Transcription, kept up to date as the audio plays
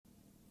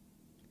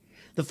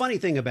The funny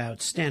thing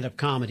about stand-up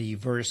comedy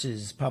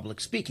versus public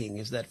speaking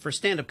is that for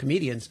stand-up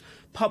comedians,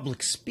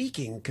 public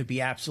speaking could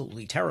be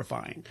absolutely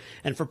terrifying.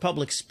 And for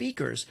public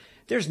speakers,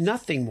 there's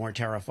nothing more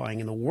terrifying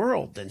in the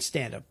world than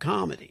stand-up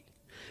comedy.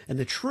 And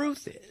the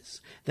truth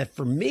is that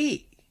for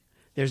me,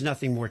 there's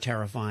nothing more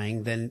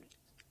terrifying than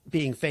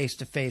being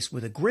face-to-face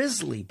with a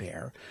grizzly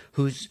bear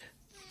whose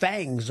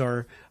fangs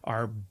are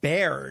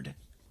bared.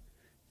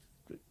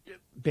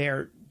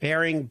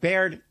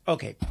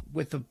 Okay,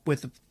 with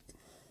the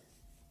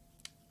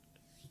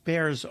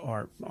bears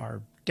are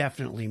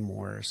definitely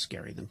more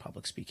scary than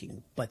public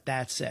speaking. But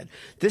that said,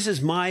 this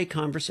is my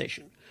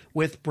conversation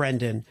with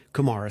Brenden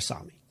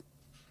Kumarasamy.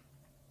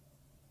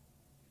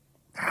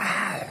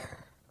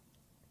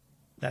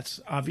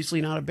 That's obviously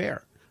not a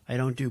bear. I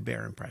don't do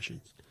bear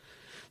impressions.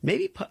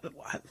 Maybe I don't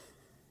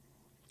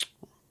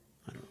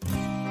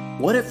know.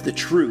 What if the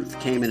truth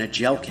came in a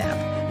gel cap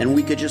and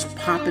we could just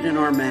pop it in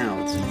our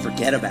mouths and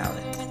forget about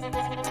it?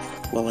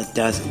 Well, it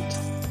doesn't,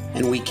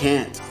 and we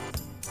can't.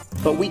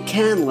 But we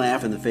can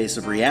laugh in the face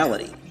of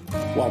reality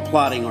while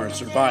plotting our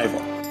survival.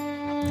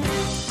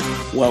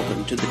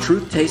 Welcome to the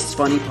Truth Tastes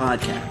Funny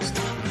podcast.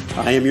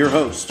 I am your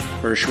host,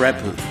 Hirsch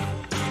Redpun,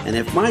 and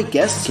if my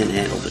guests can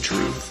handle the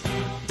truth,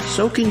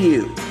 so can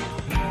you.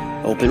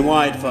 Open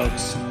wide,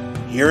 folks.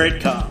 Here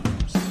it comes.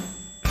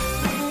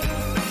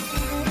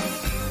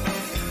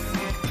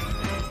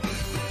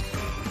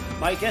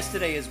 My guest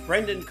today is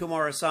Brenden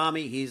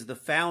Kumarasamy. He's the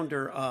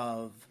founder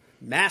of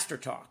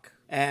MasterTalk.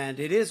 And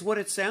it is what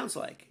it sounds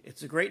like.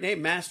 It's a great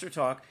name,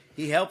 MasterTalk.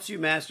 He helps you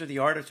master the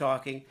art of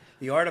talking,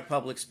 the art of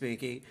public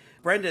speaking.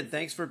 Brenden,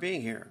 thanks for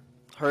being here.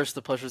 Hirsch,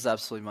 the pleasure is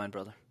absolutely mine,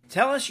 brother.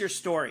 Tell us your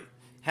story.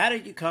 How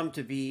did you come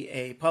to be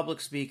a public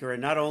speaker,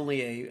 and not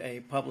only a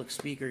public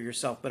speaker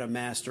yourself, but a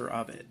master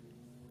of it?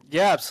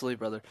 Yeah, absolutely,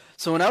 brother.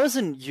 So when I was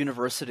in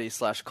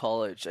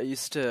university/college, I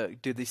used to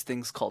do these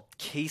things called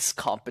case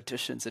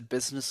competitions at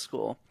business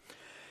school.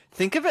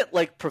 Think of it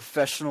like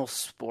professional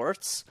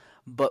sports,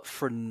 but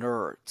for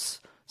nerds.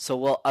 So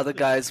while other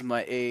guys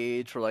my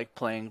age were like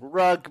playing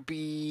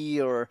rugby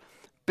or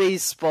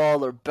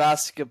baseball or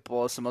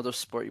basketball, some other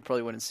sport you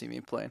probably wouldn't see me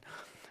playing,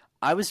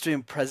 I was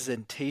doing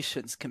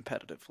presentations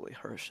competitively,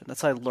 Hirsch, and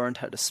that's how I learned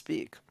how to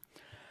speak.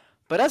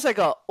 But as I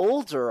got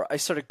older, I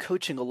started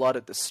coaching a lot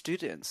of the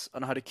students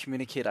on how to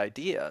communicate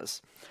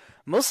ideas,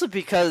 mostly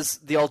because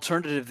the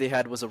alternative they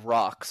had was a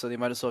rock, so they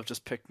might as well have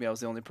just picked me. I was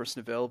the only person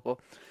available.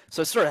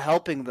 So I started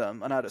helping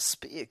them on how to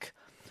speak.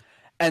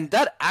 And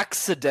that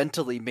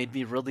accidentally made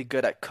me really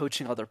good at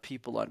coaching other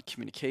people on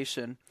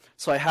communication.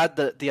 So I had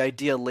the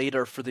idea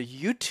later for the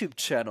YouTube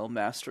channel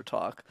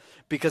MasterTalk,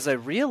 because I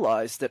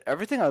realized that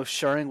everything I was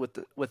sharing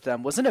with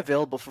them wasn't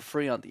available for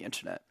free on the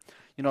internet.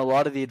 You know, a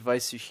lot of the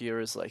advice you hear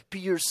is like, be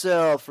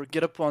yourself or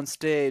get up on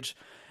stage.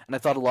 And I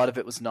thought a lot of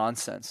it was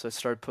nonsense. So I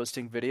started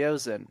posting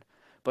videos and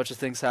a bunch of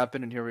things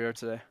happened, and here we are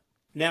today.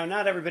 Now,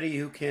 not everybody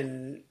who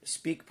can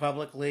speak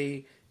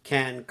publicly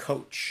can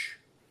coach.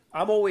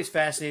 I'm always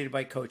fascinated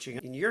by coaching.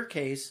 In your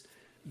case,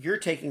 you're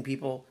taking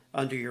people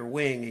under your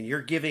wing and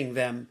you're giving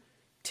them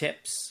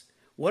tips.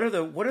 What are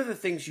the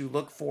things you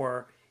look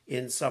for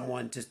in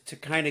someone to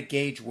kind of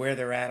gauge where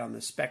they're at on the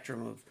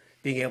spectrum of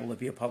being able to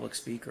be a public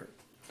speaker?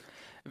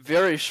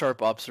 Very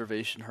sharp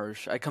observation,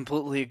 Hirsch. I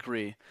completely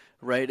agree,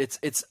 right?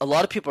 It's a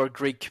lot of people are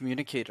great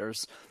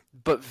communicators,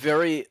 but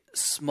very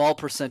small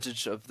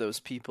percentage of those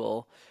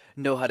people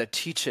know how to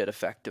teach it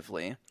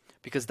effectively,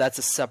 because that's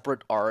a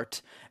separate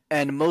art.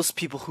 And most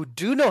people who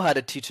do know how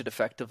to teach it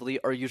effectively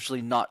are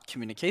usually not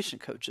communication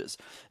coaches.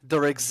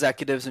 They're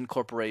executives in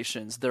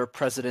corporations. They're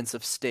presidents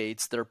of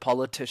states. They're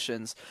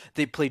politicians.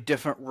 They play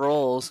different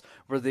roles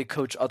where they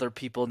coach other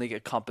people and they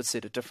get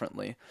compensated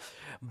differently.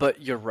 But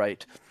you're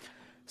right.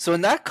 So in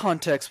that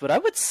context, what I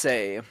would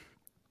say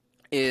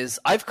is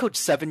I've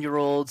coached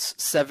 7-year-olds,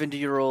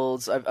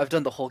 70-year-olds. I've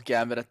done the whole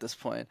gamut at this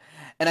point.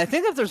 And I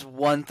think if there's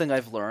one thing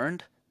I've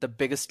learned, the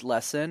biggest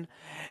lesson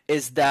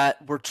is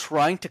that we're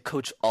trying to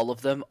coach all of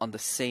them on the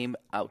same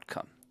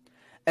outcome.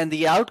 And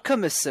the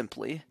outcome is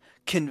simply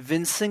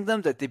convincing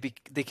them that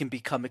they can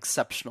become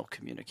exceptional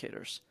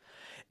communicators.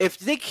 If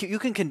you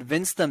can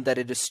convince them that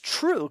it is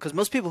true, because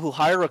most people who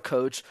hire a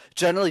coach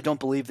generally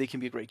don't believe they can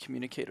be great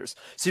communicators.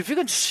 So if you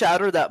can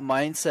shatter that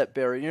mindset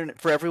barrier,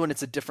 for everyone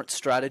it's a different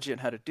strategy on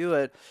how to do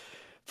it.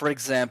 For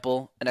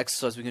example, an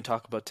exercise we can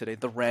talk about today,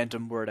 the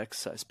random word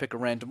exercise. Pick a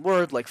random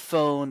word like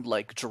phone,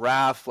 like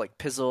giraffe, like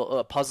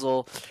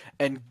puzzle,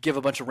 and give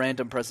a bunch of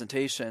random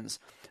presentations.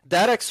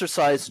 That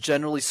exercise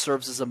generally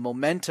serves as a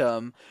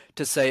momentum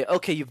to say,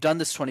 okay, you've done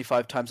this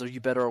 25 times. Are you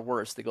better or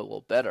worse? They go,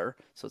 well, better.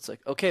 So it's like,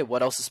 okay,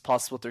 what else is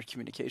possible with their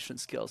communication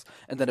skills?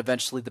 And then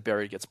eventually the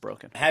barrier gets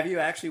broken. Have you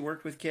actually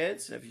worked with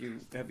kids? Have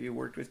you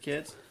worked with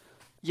kids?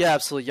 Yeah,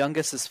 absolutely.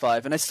 Youngest is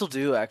 5, and I still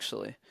do,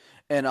 actually.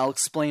 And I'll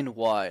explain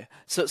why.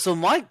 So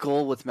my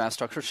goal with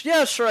MasterTalk,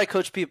 yeah, sure, I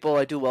coach people,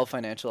 I do well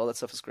financial, all that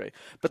stuff is great.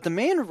 But the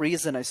main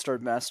reason I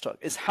started MasterTalk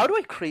is how do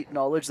I create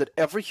knowledge that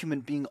every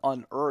human being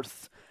on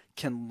earth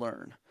can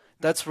learn?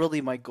 That's really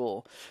my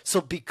goal.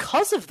 So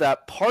because of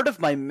that, part of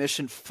my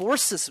mission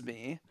forces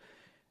me,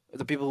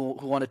 the people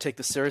who want to take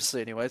this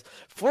seriously anyways,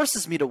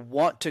 forces me to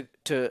want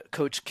to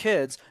coach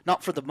kids,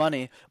 not for the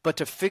money, but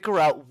to figure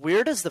out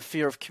where does the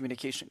fear of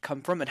communication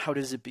come from and how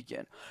does it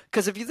begin?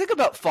 Because if you think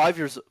about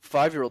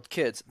 5-year-old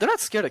kids, they're not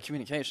scared of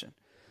communication.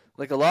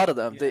 Like a lot of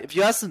them, if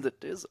you ask them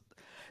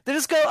they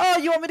just go, oh,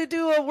 you want me to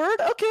do a word?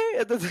 Okay.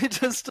 And then they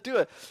just do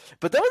it.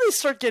 But then when they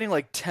start getting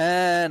like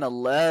 10,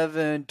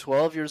 11,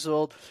 12 years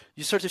old,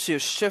 you start to see a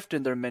shift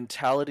in their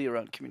mentality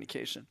around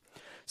communication.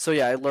 So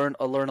yeah, I learn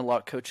a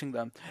lot coaching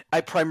them.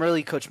 I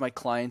primarily coach my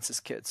clients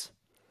as kids.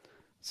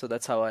 So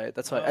that's how I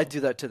do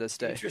that to this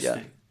day.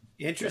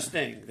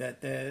 Interesting that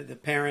the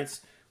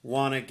parents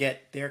want to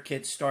get their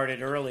kids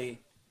started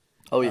early.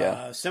 Oh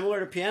yeah.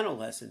 Similar to piano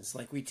lessons.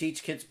 Like we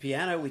teach kids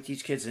piano, we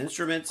teach kids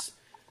instruments,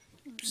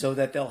 so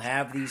that they'll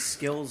have these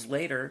skills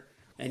later,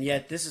 and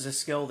yet this is a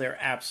skill they're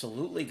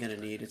absolutely going to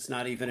need. It's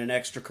not even an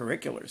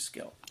extracurricular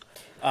skill.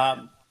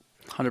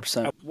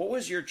 100%. What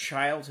was your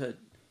childhood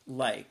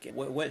like?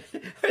 What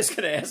I was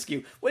going to ask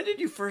you, when did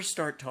you first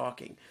start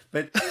talking?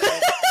 But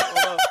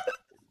although,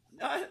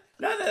 not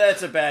that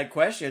that's a bad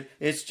question.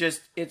 It's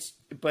just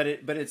but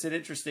it's an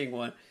interesting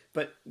one.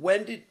 But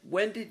when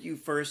did you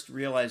first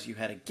realize you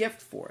had a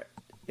gift for it?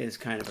 Is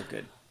kind of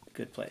a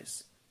good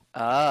place.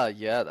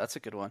 Yeah, that's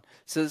a good one.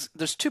 So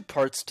there's two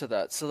parts to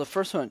that. So the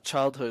first one,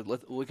 childhood,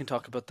 we can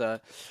talk about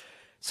that.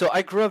 So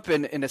I grew up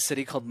in a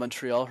city called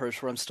Montreal,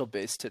 Hirsch, where I'm still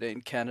based today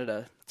in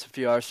Canada. It's a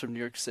few hours from New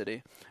York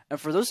City. And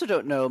for those who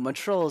don't know,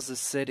 Montreal is a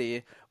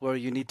city where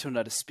you need to know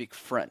how to speak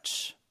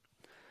French.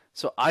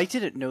 So I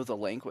didn't know the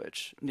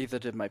language, neither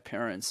did my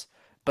parents,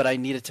 but I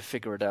needed to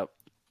figure it out.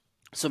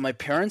 So my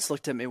parents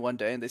looked at me one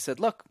day and they said,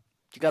 look,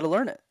 you got to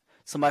learn it.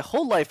 So my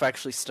whole life I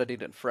actually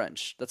studied in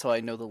French. That's how I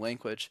know the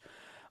language.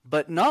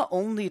 But not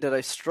only did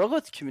I struggle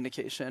with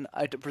communication,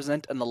 I had to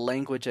present in a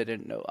language I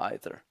didn't know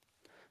either.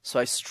 So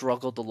I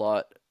struggled a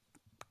lot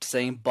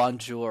saying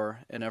bonjour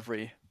in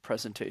every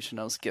presentation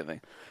I was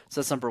giving.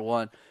 So that's number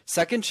one.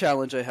 Second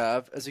challenge I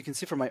have, as you can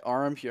see from my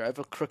arm here, I have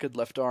a crooked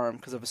left arm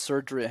because of a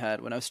surgery I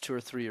had when I was 2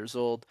 or 3 years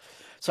old.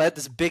 So I had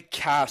this big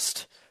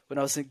cast when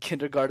I was in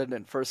kindergarten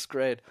and first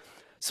grade.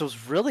 So it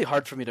was really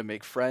hard for me to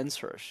make friends,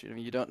 Hirsch.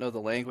 You don't know the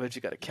language,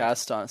 you got a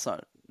cast on, it's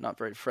not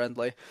very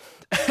friendly.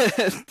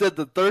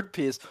 The third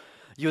piece,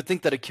 you would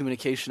think that a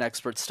communication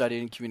expert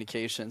studying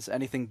communications,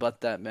 anything but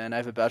that, man. I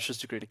have a bachelor's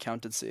degree in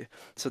accountancy.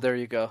 So there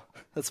you go.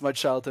 That's my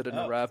childhood in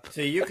a wrap.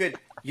 So you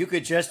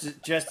could just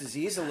as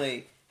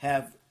easily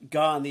have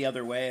gone the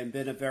other way and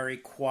been a very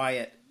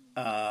quiet,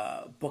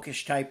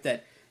 bookish type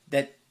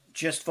that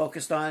just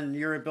focused on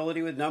your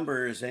ability with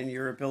numbers and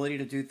your ability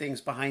to do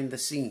things behind the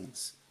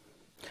scenes.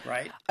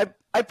 Right.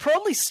 I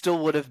probably still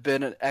would have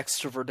been an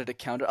extroverted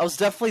accountant. I was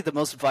definitely the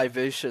most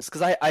vivacious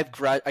because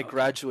I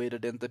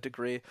graduated in the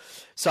degree,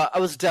 so I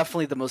was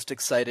definitely the most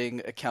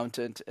exciting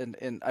accountant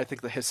in I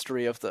think the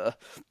history of the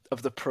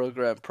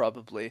program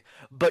probably.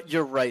 But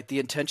you're right. The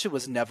intention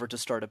was never to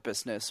start a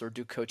business or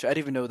do coaching. I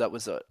didn't even know that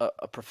was a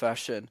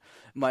profession.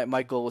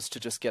 My goal was to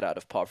just get out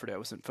of poverty. I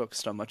wasn't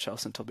focused on much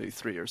else until maybe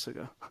 3 years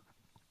ago.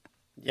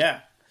 Yeah,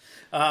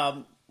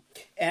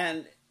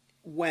 and.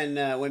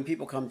 When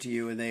people come to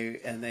you and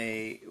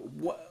they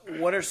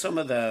what are some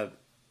of the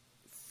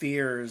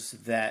fears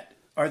that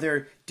are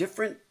there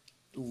different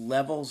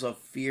levels of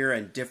fear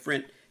and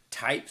different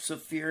types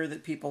of fear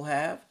that people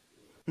have?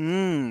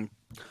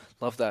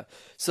 Love that.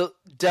 So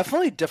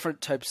definitely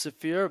different types of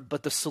fear,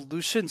 but the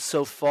solution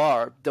so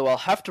far, though I'll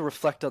have to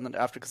reflect on that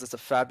after because it's a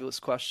fabulous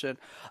question,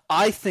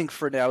 I think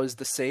for now is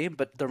the same,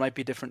 but there might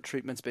be different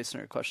treatments based on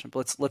your question.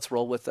 But let's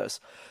roll with this.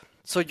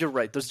 So you're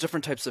right. There's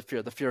different types of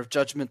fear. The fear of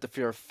judgment, the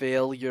fear of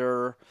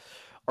failure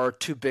are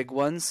two big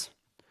ones,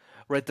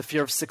 right? The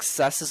fear of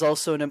success is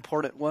also an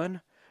important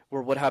one,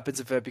 where what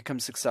happens if I become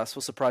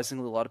successful?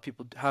 Surprisingly, a lot of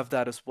people have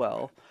that as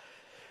well.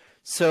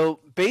 So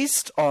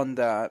based on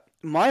that,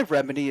 my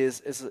remedy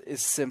is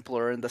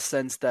simpler in the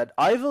sense that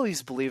I've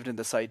always believed in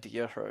this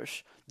idea,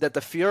 Hirsch, that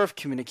the fear of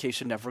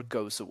communication never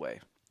goes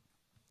away.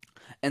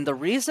 And the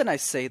reason I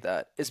say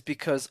that is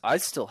because I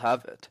still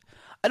have it.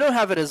 I don't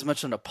have it as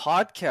much on a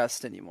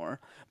podcast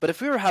anymore, but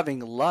if we were having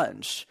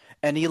lunch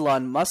and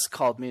Elon Musk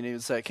called me and he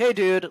was like, hey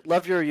dude,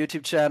 love your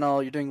YouTube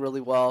channel, you're doing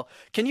really well,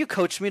 can you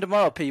coach me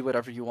tomorrow? I'll pay you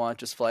whatever you want,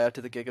 just fly out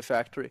to the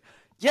Gigafactory.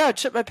 Yeah, I'd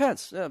shit my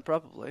pants. Yeah,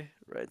 probably,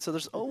 right? So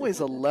there's always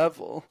a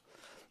level,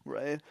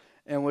 right,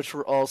 in which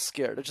we're all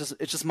scared.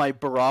 It's just my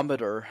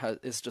barometer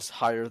is just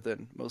higher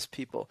than most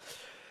people,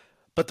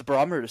 but the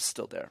barometer is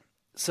still there.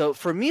 So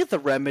for me, the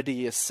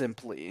remedy is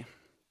simply...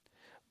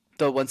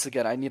 Though once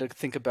again, I need to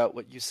think about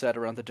what you said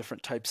around the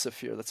different types of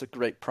fear. That's a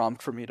great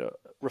prompt for me to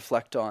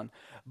reflect on.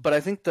 But I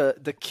think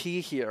the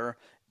key here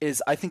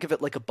is I think of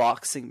it like a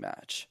boxing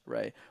match,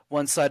 right?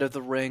 One side of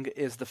the ring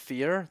is the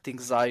fear, the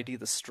anxiety,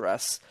 the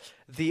stress.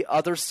 The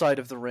other side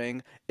of the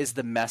ring is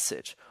the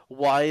message.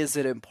 Why is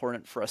it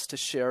important for us to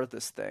share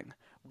this thing?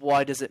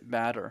 Why does it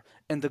matter?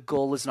 And the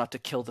goal is not to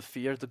kill the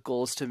fear. The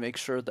goal is to make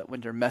sure that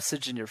when your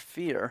message and your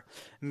fear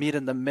meet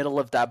in the middle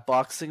of that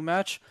boxing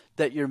match,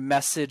 that your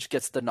message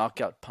gets the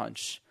knockout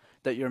punch,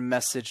 that your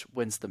message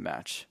wins the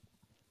match.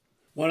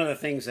 One of the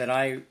things that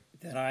I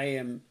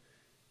am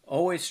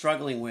always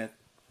struggling with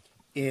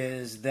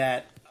is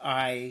that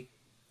I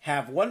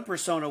have one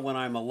persona when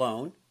I'm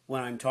alone,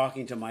 when I'm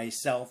talking to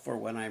myself, or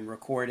when I'm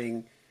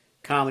recording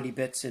comedy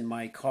bits in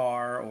my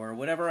car, or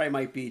whatever I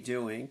might be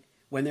doing,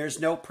 when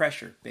there's no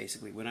pressure,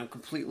 basically, when I'm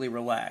completely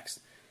relaxed.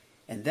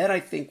 And then I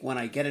think when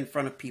I get in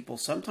front of people,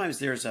 sometimes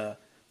there's a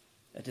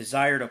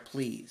desire to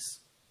please,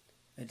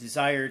 a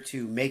desire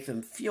to make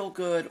them feel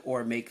good,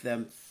 or make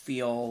them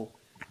feel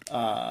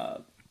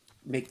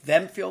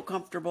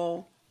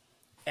comfortable.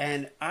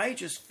 And I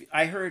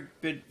heard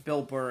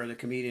Bill Burr, the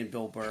comedian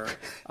Bill Burr,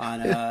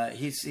 on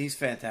he's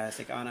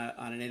fantastic on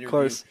an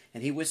interview,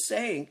 and he was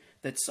saying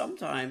that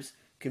sometimes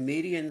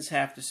comedians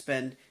have to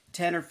spend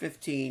 10 or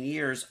 15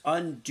 years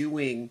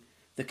undoing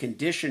the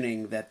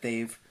conditioning that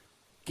they've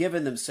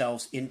given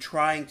themselves in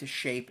trying to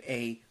shape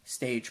a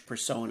stage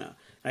persona.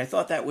 And I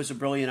thought that was a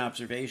brilliant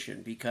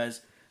observation,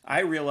 because I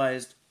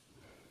realized,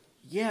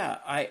 yeah,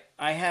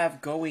 I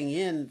have going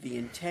in the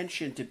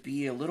intention to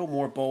be a little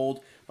more bold,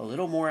 a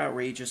little more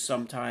outrageous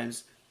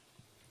sometimes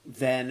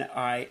than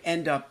I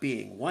end up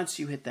being. Once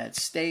you hit that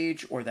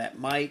stage, or that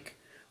mic,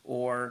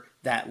 or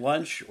that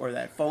lunch, or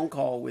that phone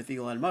call with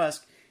Elon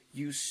Musk,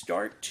 you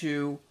start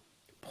to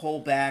pull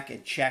back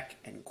and check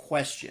and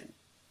question.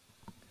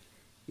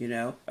 You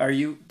know, have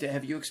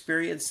you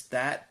experienced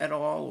that at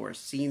all, or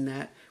seen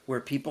that, where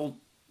people,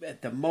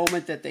 at the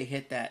moment that they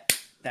hit that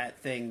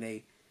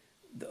thing,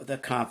 the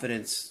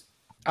confidence?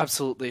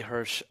 Absolutely,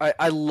 Hirsch.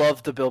 I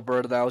love the Bill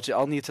Burr analogy.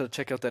 I'll need to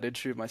check out that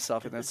interview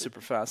myself, and that's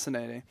super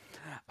fascinating.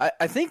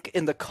 I think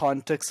in the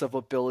context of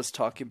what Bill is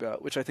talking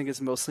about, which I think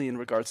is mostly in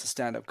regards to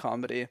stand-up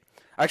comedy,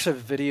 I actually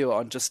have a video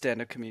on just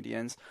stand-up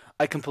comedians.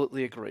 I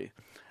completely agree.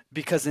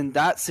 Because in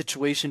that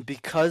situation,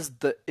 because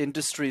the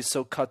industry is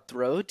so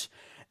cutthroat,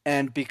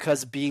 and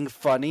because being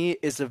funny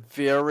is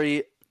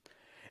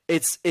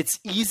it's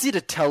easy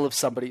to tell if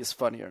somebody is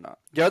funny or not.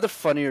 You're either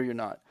funny or you're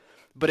not.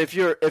 But if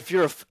you're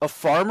a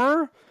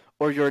farmer,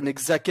 or you're an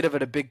executive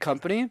at a big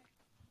company, it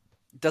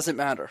doesn't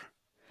matter.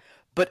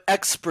 But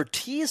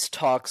expertise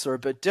talks are a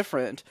bit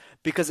different,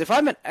 because if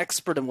I'm an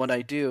expert in what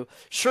I do,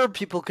 sure,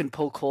 people can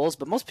poke holes,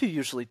 but most people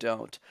usually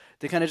don't.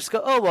 They kind of just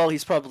go, oh, well,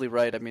 he's probably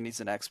right. I mean,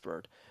 he's an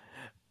expert.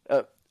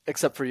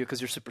 Except for you,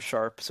 because you're super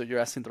sharp, so you're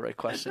asking the right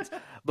questions.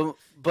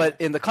 But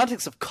in the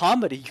context of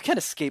comedy, you can't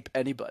escape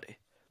anybody.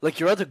 Like,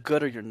 you're either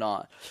good or you're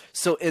not.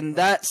 So in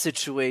that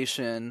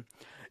situation,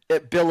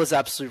 Bill is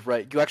absolutely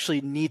right. You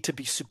actually need to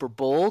be super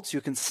bold so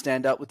you can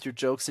stand out with your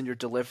jokes and your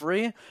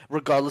delivery,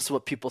 regardless of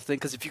what people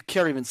think. Because if you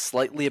care even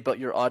slightly about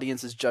your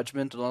audience's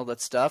judgment and all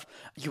that stuff,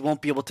 you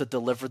won't be able to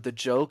deliver the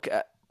joke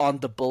on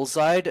the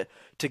bullseye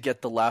to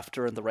get the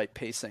laughter and the right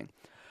pacing.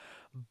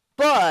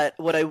 But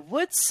what I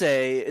would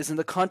say is, in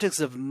the context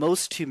of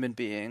most human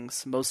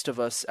beings, most of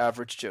us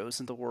average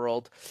Joes in the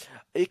world,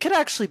 it can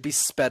actually be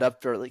sped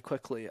up fairly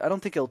quickly. I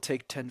don't think it'll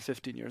take 10,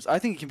 15 years. I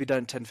think it can be done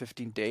in 10,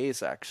 15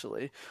 days,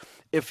 actually,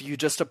 if you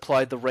just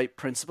apply the right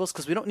principles,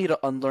 because we don't need to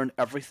unlearn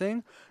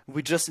everything.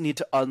 We just need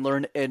to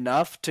unlearn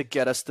enough to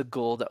get us the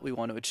goal that we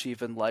want to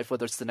achieve in life,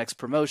 whether it's the next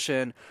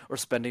promotion or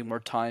spending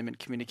more time and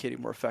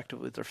communicating more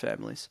effectively with our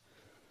families.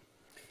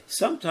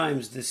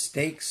 Sometimes the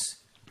stakes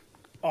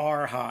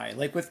are high.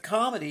 Like with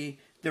comedy,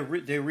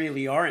 they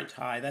really aren't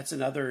high. That's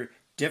another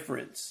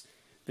difference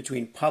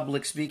between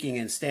public speaking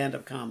and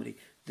stand-up comedy.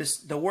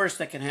 The worst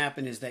that can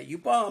happen is that you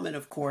bomb, and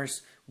of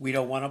course, we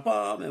don't want to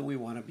bomb, and we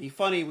want to be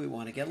funny, we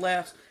want to get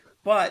laughs,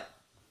 but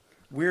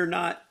we're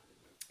not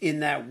in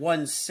that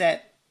one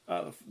set,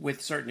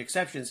 with certain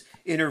exceptions,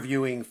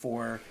 interviewing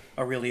for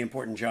a really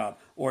important job,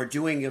 or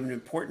doing an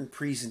important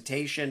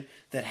presentation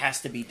that has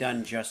to be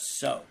done just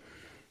so.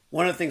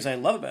 One of the things I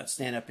love about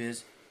stand-up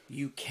is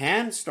you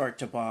can start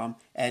to bomb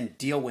and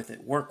deal with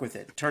it, work with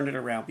it, turn it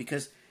around,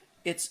 because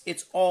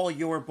it's all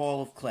your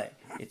ball of clay.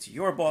 It's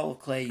your ball of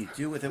clay. You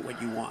do with it what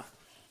you want.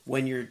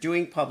 When you're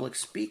doing public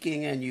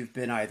speaking and you've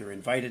been either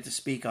invited to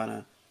speak on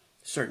a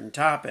certain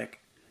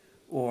topic,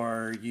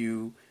 or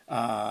you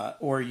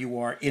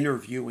are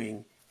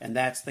interviewing, and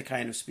that's the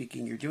kind of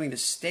speaking you're doing, the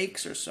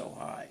stakes are so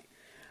high.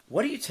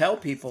 What do you tell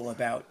people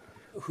about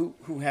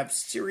who have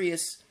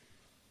serious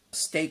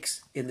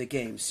stakes in the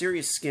game,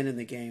 serious skin in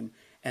the game,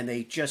 and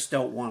they just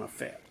don't want to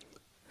fail?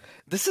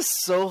 This is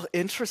so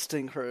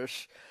interesting,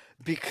 Hirsch,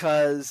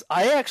 because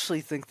I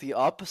actually think the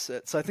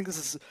opposite. So I think this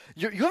is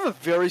you have a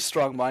very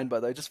strong mind, by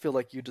the way. I just feel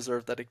like you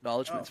deserve that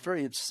acknowledgement. Oh, it's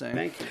very interesting.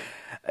 Thank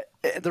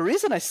you. The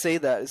reason I say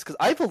that is because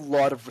I have a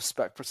lot of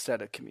respect for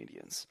stand-up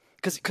comedians.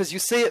 Because you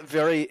say it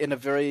in a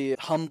very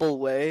humble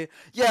way.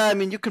 Yeah, I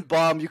mean, you can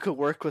bomb, you can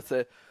work with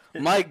it.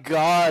 My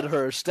God,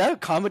 Hirsch,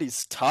 stand-up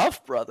comedy's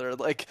tough, brother.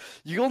 Like,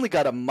 you only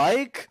got a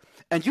mic,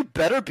 and you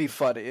better be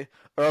funny,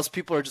 or else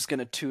people are just going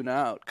to tune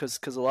out.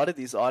 Because a lot of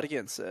these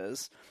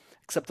audiences,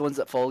 except the ones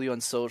that follow you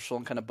on social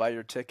and kind of buy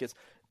your tickets,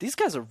 these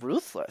guys are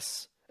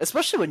ruthless.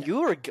 Especially when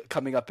you were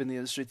coming up in the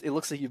industry. It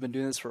looks like you've been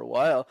doing this for a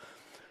while.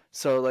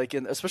 So, like,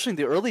 especially in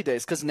the early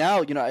days. Because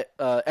now,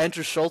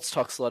 Andrew Schultz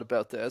talks a lot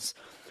about this,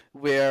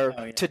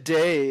 where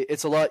today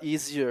it's a lot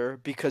easier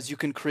because you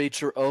can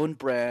create your own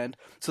brand,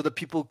 so the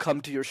people who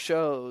come to your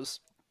shows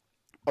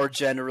are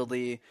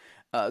generally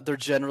they're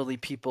generally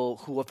people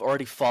who have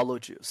already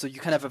followed you. So you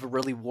kind of have a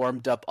really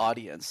warmed up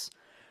audience.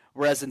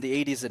 Whereas in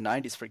the 80s and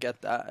 90s,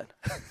 forget that.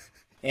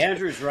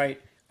 Andrew's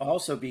right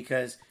also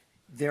because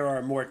there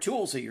are more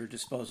tools at your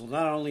disposal.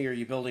 Not only are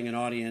you building an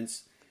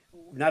audience,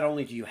 not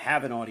only do you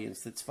have an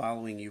audience that's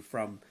following you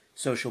from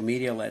social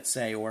media, let's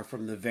say, or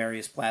from the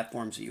various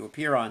platforms that you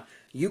appear on,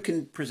 you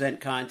can present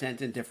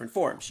content in different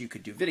forms. You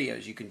could do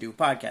videos, you can do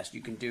podcasts,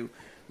 you can do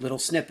little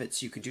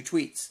snippets, you can do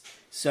tweets.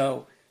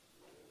 So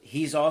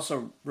he's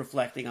also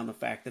reflecting on the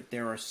fact that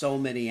there are so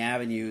many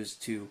avenues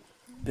to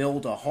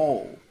build a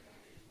whole,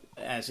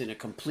 as in a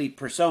complete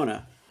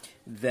persona,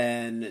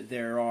 than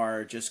there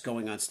are just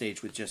going on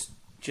stage with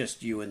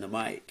just you and the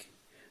mic.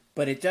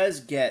 But it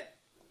does get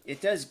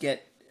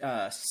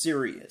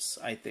serious,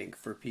 I think,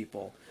 for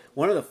people.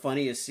 One of the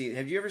funniest scenes.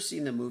 Have you ever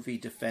seen the movie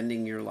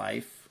Defending Your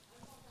Life?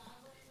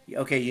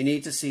 Okay, you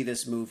need to see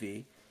this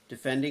movie,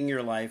 Defending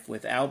Your Life,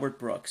 with Albert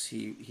Brooks.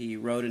 He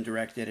wrote and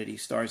directed it. He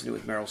stars in it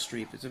with Meryl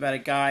Streep. It's about a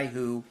guy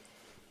who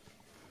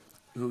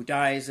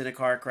dies in a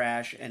car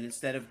crash, and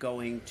instead of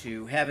going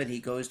to heaven, he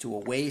goes to a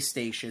way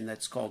station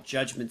that's called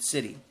Judgment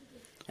City,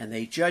 and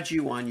they judge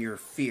you on your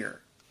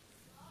fear.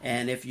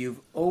 And if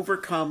you've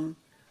overcome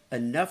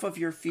enough of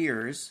your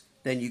fears,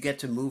 then you get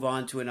to move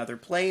on to another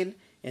plane,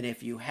 and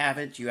if you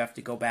haven't, you have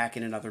to go back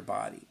in another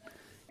body.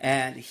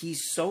 And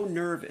he's so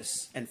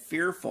nervous and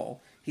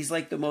fearful. He's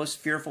like the most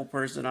fearful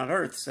person on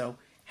earth. So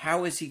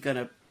how is he going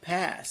to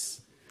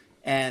pass?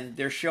 And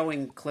they're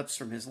showing clips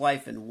from his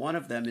life, and one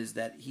of them is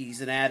that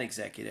he's an ad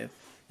executive,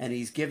 and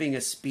he's giving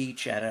a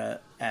speech at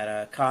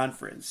a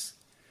conference,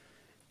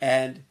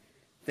 and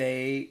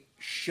they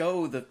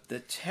show the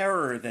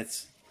terror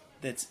that's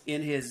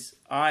in his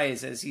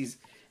eyes as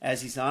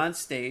he's on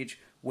stage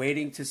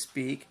waiting to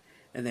speak,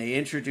 and they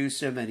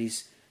introduce him, and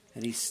he's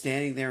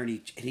standing there,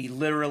 and he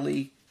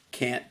literally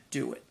can't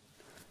do it.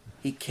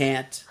 He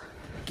can't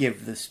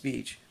give the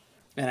speech.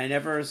 And I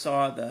never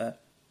saw the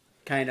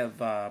kind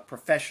of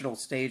professional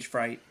stage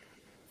fright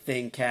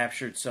thing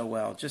captured so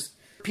well. Just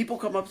people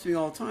come up to me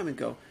all the time and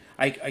go,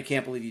 I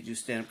can't believe you do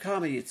stand-up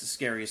comedy. It's the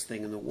scariest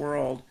thing in the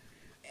world.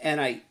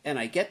 And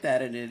I get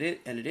that, and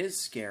it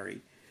is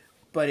scary.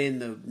 But in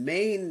the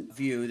main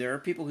view, there are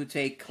people who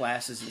take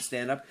classes in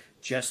stand-up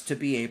just to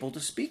be able to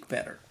speak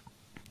better.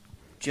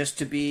 Just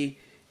to be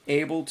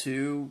able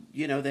to,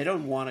 they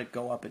don't want to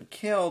go up and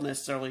kill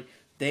necessarily.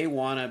 They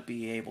want to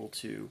be able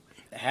to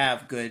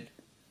have good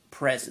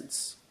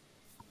presence.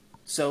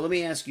 So let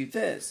me ask you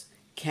this.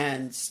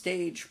 Can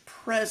stage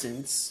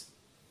presence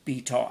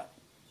be taught?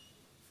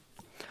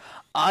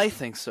 I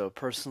think so,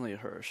 personally,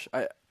 Hirsch.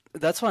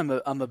 That's why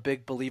I'm a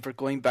big believer,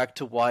 going back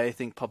to why I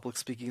think public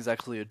speaking is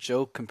actually a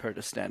joke compared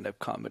to stand-up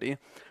comedy,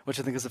 which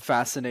I think is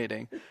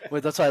fascinating.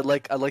 Well, that's why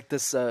I like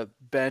this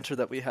banter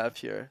that we have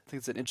here. I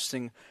think it's an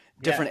interesting,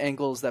 different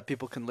angles that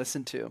people can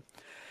listen to.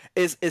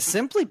 Is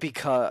simply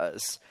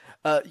because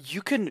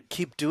you can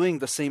keep doing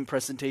the same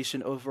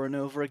presentation over and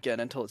over again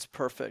until it's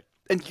perfect.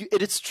 And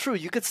it's true,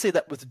 you could say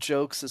that with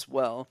jokes as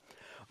well.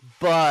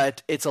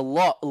 But it's a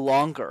lot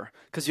longer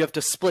because you have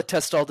to split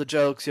test all the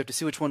jokes. You have to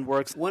see which one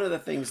works. One of the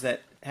things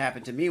that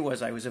happened to me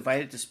was I was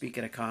invited to speak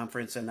at a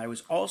conference, and I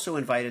was also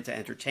invited to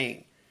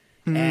entertain.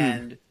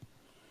 And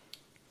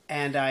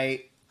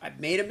I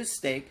made a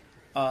mistake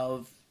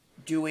of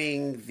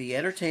doing the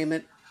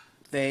entertainment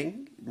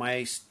thing,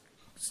 my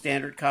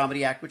standard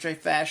comedy act, which I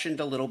fashioned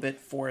a little bit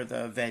for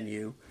the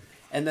venue,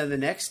 and then the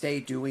next day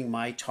doing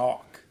my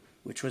talk,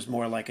 which was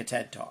more like a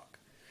TED Talk.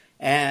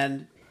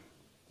 And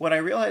what I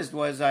realized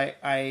was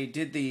I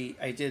did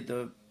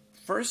the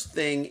first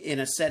thing in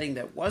a setting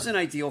that wasn't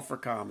ideal for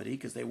comedy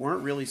because they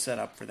weren't really set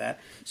up for that.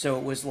 So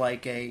it was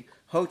like a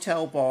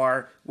hotel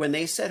bar. When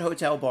they said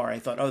hotel bar, I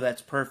thought, oh,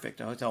 that's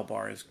perfect. A hotel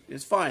bar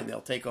is fine.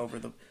 They'll take over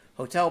the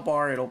hotel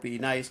bar. It'll be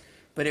nice.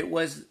 But it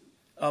was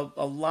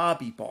a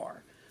lobby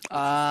bar.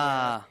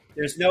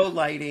 There's no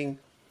lighting.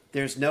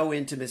 There's no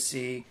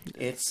intimacy.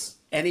 It's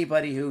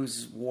anybody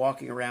who's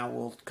walking around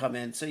will come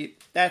in. So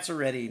that's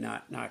already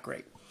not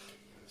great.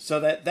 So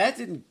that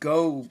didn't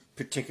go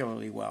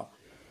particularly well.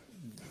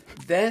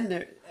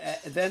 Then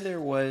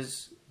there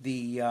was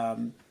the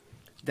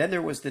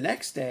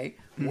next day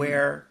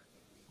where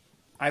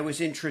I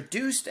was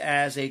introduced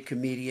as a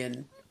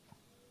comedian,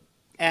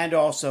 and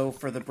also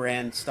for the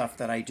brand stuff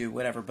that I do,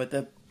 whatever. But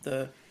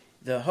the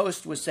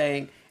host was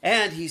saying,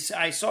 and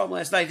I saw him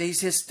last night.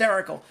 He's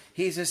hysterical.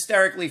 He's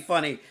hysterically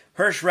funny.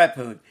 Hirsch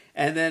Repun.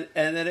 And then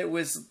it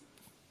was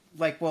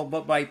like, well,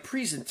 but my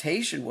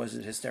presentation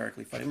wasn't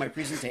hysterically funny. My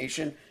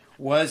presentation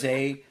was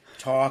a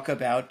talk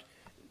about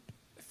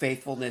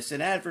faithfulness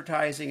in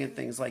advertising and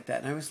things like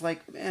that. And I was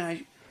like, man,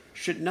 I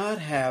should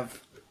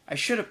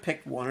have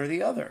picked one or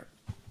the other.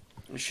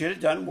 I should have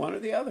done one or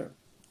the other.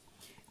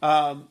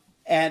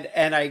 And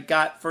I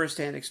got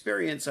firsthand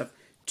experience of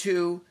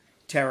two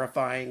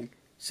terrifying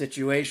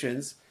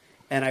situations.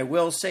 And I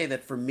will say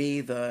that for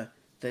me, the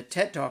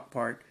TED Talk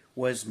part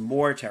was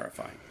more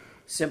terrifying,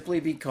 simply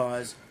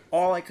because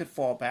all I could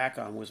fall back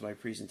on was my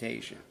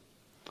presentation.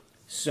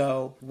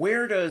 So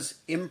where does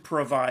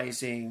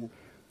improvising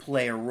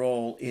play a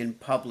role in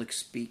public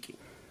speaking?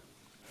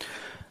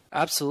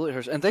 Absolutely,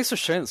 Hirsch. And thanks for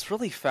sharing. It's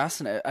really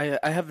fascinating.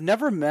 I have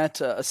never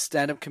met a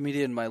stand-up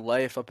comedian in my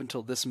life up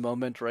until this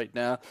moment right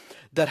now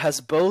that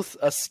has both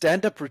a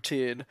stand-up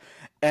routine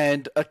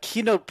and a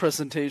keynote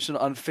presentation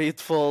on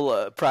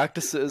faithful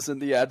practices in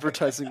the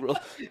advertising world.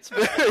 It's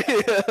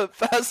very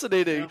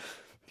fascinating. Yeah.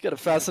 You got a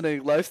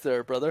fascinating life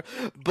there, brother.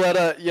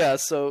 But yeah,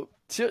 so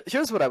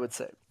here's what I would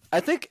say. I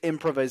think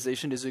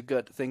improvisation is a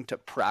good thing to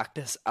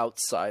practice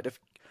outside of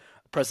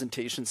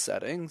presentation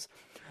settings.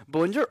 But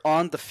when you're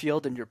on the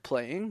field and you're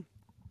playing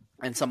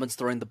and someone's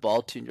throwing the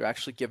ball to you and you're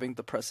actually giving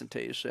the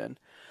presentation,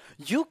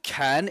 you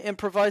can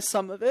improvise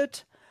some of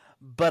it,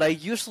 but I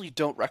usually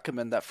don't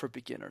recommend that for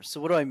beginners.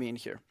 So what do I mean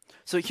here?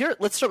 So here,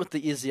 let's start with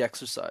the easy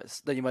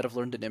exercise that you might have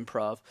learned in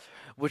improv,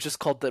 which is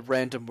called the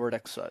random word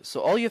exercise. So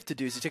all you have to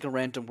do is you take a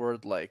random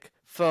word like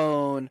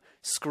phone,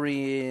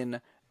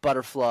 screen,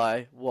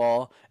 butterfly,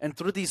 wall, and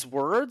through these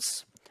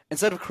words,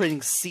 instead of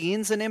creating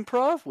scenes in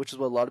improv, which is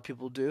what a lot of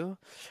people do,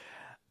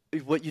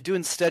 what you do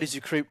instead is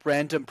you create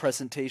random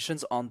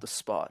presentations on the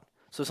spot.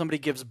 So if somebody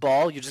gives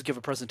ball, you just give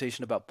a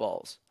presentation about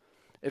balls.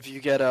 If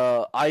you get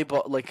a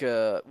eyeball, like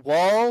a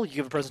wall, you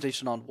give a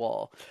presentation on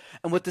wall.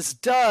 And what this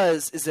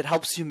does is it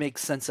helps you make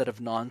sense out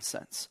of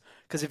nonsense.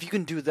 Because if you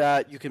can do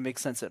that, you can make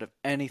sense out of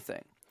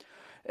anything.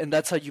 And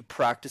that's how you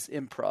practice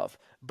improv.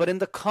 But in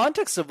the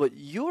context of what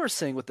you were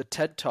saying with the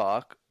TED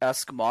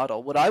Talk-esque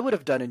model, what I would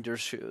have done in your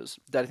shoes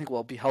that I think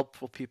will be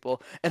helpful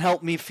people and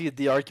help me feed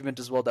the argument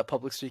as well that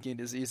public speaking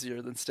is easier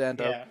than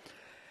stand-up,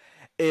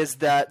 is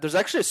that there's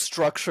actually a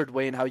structured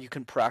way in how you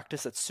can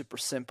practice that's super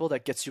simple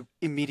that gets you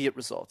immediate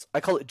results. I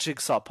call it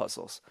jigsaw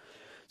puzzles.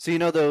 So you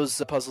know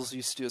those puzzles we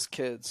used to do as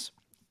kids?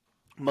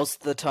 Most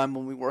of the time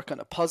when we work on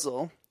a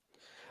puzzle,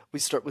 we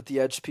start with the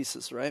edge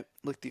pieces, right?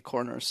 Like the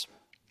corners.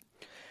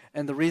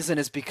 And the reason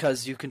is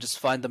because you can just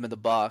find them in the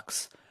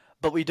box.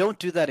 But we don't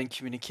do that in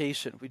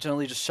communication. We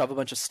generally just shove a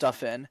bunch of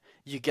stuff in.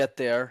 You get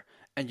there,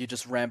 and you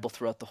just ramble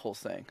throughout the whole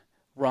thing.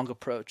 Wrong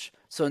approach.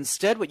 So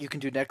instead, what you can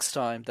do next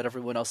time that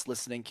everyone else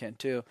listening can't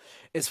do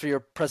is for your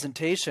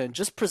presentation,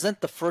 just present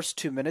the first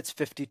 2 minutes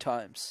 50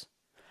 times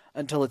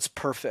until it's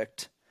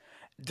perfect.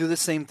 Do the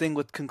same thing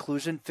with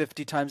conclusion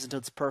 50 times until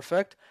it's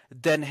perfect.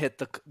 Then hit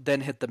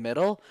the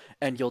middle,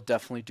 and you'll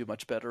definitely do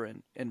much better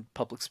in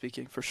public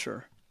speaking for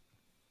sure.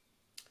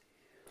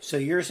 So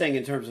you're saying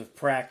in terms of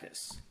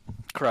practice.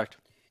 Correct.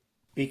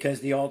 Because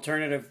the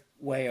alternative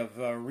way of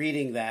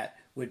reading that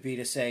would be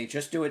to say,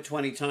 just do it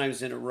 20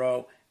 times in a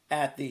row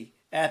at the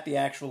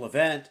actual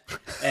event.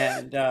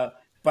 And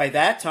by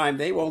that time,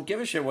 they won't give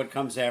a shit what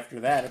comes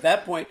after that. At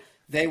that point,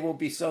 they will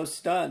be so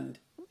stunned.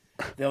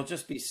 They'll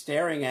just be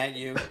staring at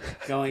you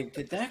going,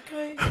 did that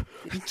guy?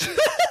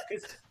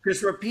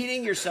 Because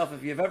repeating yourself,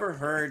 if you've ever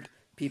heard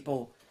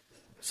people,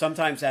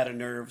 sometimes out of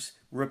nerves,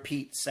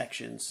 repeat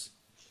sections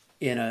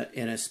in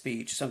a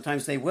speech.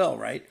 Sometimes they will,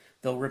 right?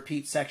 They'll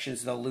repeat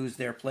sections, they'll lose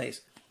their place.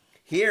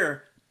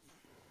 Here,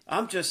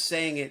 I'm just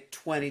saying it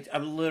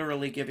I'm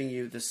literally giving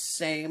you the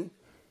same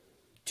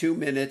 2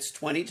 minutes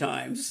 20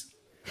 times,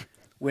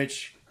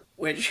 which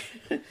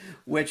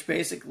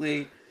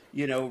basically,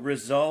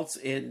 results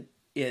in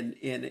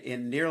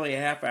nearly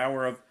a half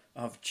hour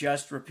of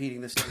just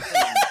repeating the same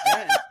thing.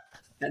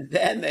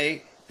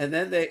 And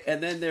then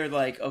they're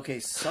like, okay,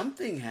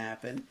 something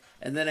happened.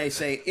 And then I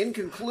say, in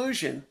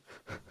conclusion,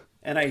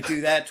 and I do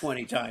that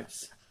 20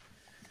 times.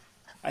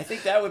 I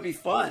think that would be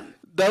fun.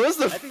 That was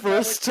the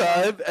first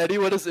time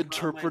anyone has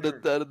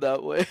interpreted that in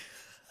that way.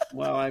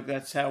 Well,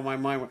 that's how my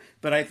mind works.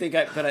 But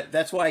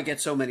that's why I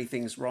get so many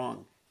things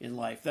wrong in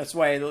life. That's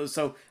why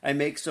I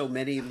make so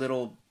many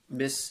little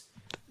what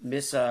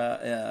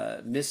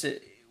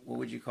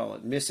would you call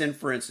it?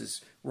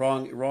 Misinferences,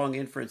 wrong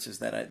inferences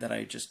that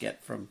I just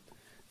get from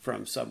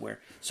somewhere.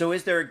 So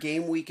is there a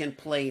game we can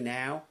play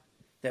now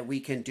that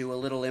we can do a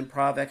little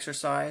improv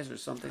exercise or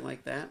something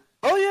like that?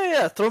 Oh,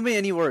 yeah. Throw me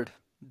any word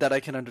that I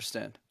can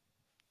understand.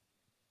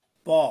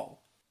 Ball.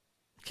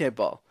 Okay,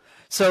 ball.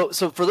 So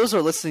for those who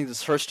are listening,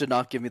 this Hirsch did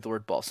not give me the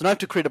word ball. So now I have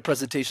to create a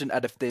presentation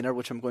out of thin air,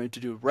 which I'm going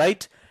to do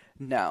right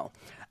now.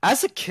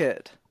 As a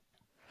kid,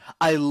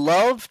 I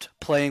loved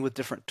playing with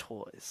different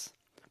toys.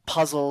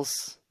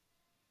 Puzzles.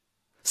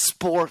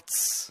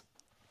 Sports.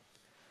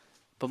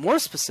 But more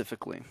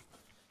specifically,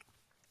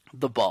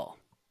 the ball.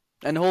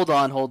 And hold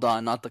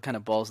on, not the kind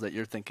of balls that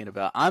you're thinking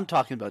about. I'm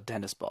talking about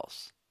tennis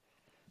balls.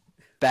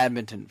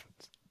 Badminton.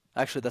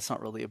 Actually, that's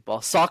not really a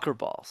ball. Soccer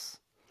balls.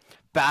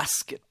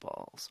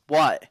 Basketballs.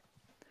 Why?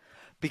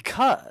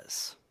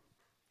 Because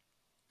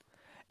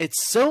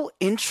it's so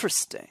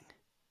interesting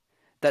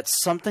that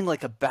something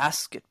like a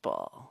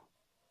basketball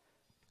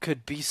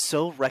could be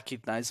so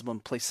recognizable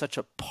and play such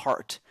a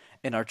part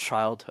in our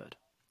childhood.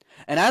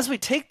 And as we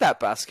take that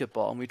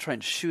basketball and we try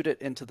and shoot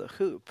it into the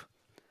hoop,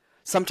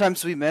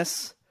 sometimes we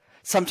miss,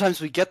 sometimes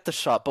we get the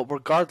shot, but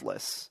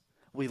regardless,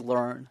 we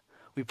learn,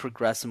 we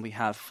progress, and we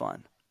have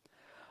fun.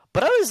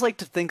 But I always like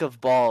to think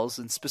of balls,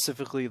 and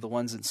specifically the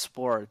ones in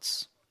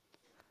sports,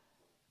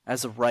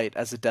 as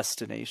a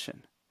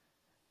destination.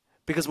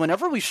 Because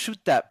whenever we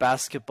shoot that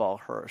basketball,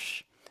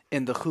 Hirsch,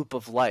 in the hoop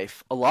of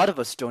life, a lot of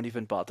us don't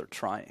even bother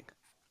trying.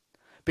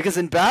 Because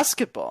in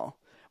basketball,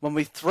 when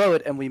we throw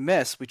it and we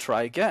miss, we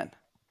try again.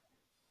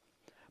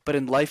 But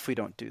in life, we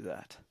don't do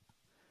that.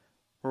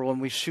 Or when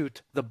we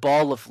shoot the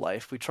ball of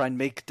life, we try and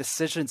make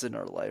decisions in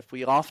our life,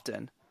 we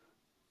often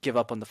give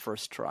up on the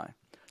first try.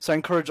 So I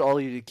encourage all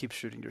of you to keep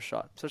shooting your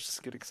shot. So it's just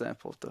a good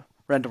example of the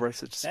random works.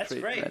 That's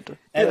great.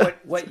 And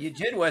what you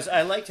did was,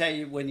 I liked how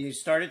when you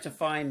started to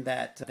find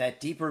that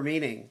deeper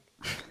meaning,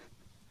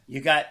 you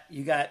got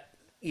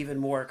even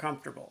more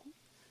comfortable,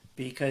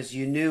 because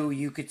you knew,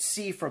 you could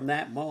see from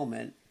that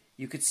moment,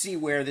 you could see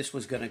where this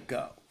was going to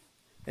go,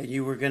 and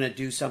you were going to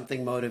do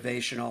something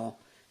motivational,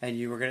 and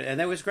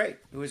and it was great.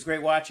 It was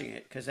great watching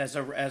it, because as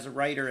a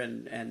writer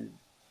and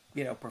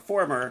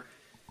performer,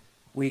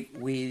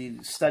 we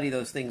study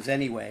those things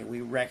anyway.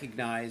 We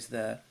recognize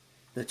the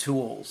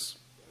tools,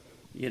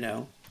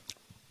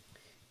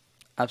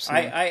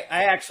 Absolutely. I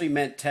actually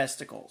meant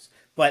testicles,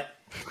 but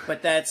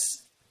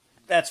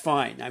that's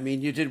fine. I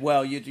mean, you did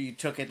well. You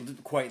took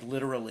it quite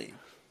literally.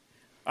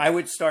 I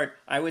would start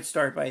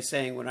by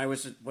saying when I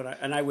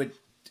would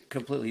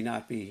completely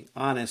not be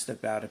honest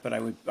about it, but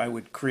I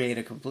would create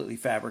a completely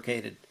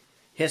fabricated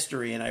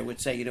history, and I would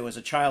say, as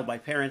a child, my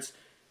parents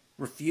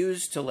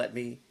refused to let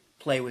me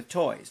play with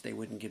toys. They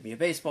wouldn't give me a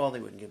baseball. They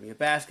wouldn't give me a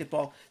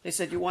basketball. They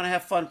said, "You want to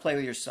have fun, play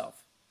with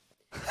yourself."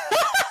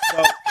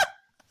 So,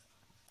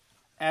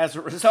 as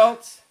a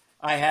result,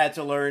 I had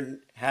to learn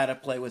how to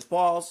play with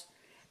balls.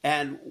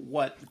 And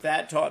what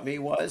that taught me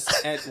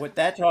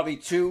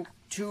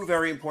two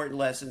very important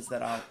lessons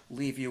that I'll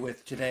leave you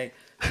with today.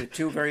 The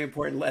two very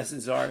important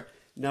lessons are,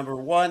 number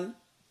one,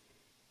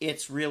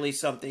 it's really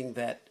something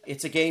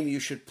it's a game you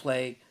should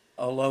play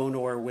alone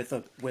or with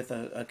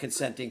a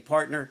consenting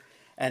partner.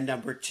 And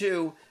number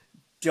two,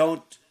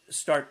 don't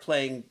start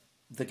playing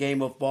the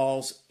game of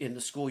balls in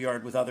the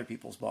schoolyard with other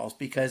people's balls,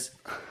 because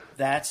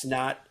that's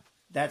not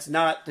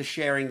the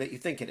sharing that you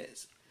think it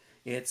is.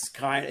 It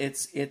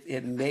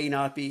may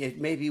not be. It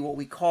may be what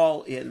we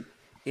call in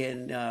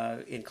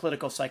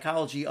clinical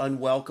psychology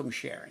unwelcome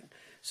sharing.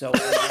 So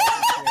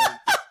unwelcome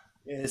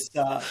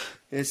sharing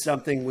is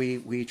something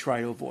we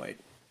try to avoid.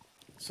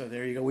 So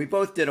there you go. We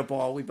both did a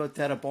ball. We both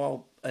had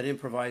an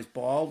improvised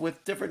ball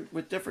with different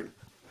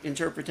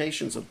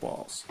interpretations of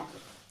balls,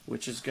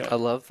 which is good. I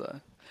love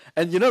that.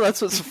 And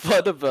that's what's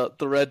fun about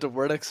the random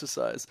word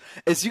exercise,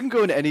 is you can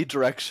go in any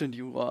direction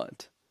you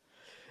want.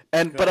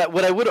 And but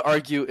what I would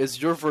argue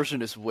is your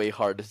version is way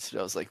harder to do.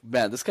 I was like,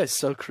 man, this guy's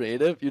so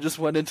creative. You just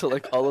went into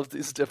all of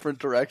these different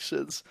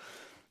directions.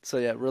 So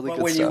yeah, really good stuff.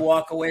 But when you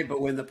walk away,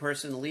 when the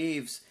person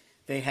leaves,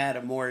 they had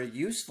a more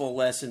useful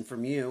lesson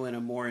from you and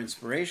a more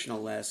inspirational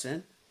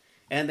lesson,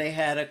 and they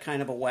had a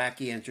kind of a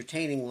wacky,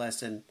 entertaining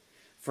lesson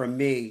from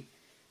me.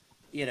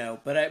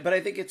 But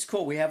I think it's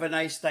cool. We have a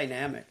nice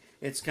dynamic.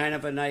 It's kind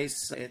of a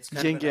nice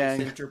nice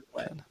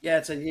interplay. Yeah,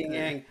 it's a yin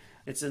yang.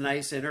 It's a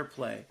nice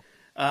interplay.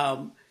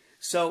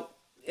 So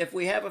if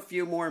we have a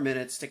few more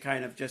minutes to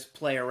kind of just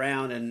play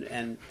around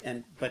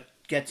but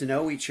get to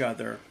know each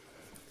other,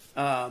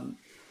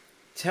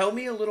 tell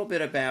me a little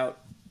bit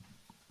about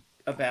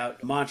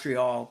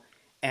Montreal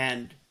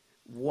and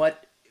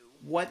what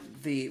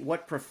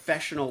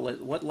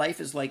life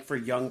is like for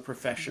young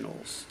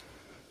professionals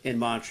in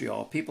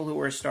Montreal. People who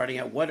are starting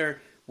out. What are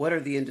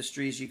the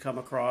industries you come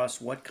across?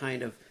 What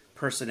kind of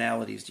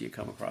personalities do you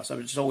come across?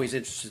 I'm just always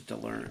interested to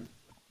learn.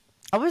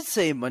 I would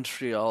say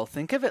Montreal,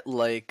 think of it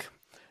like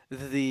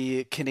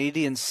the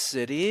Canadian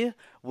city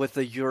with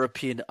a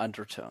European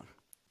undertone.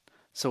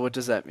 So what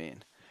does that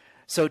mean?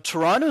 So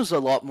Toronto's a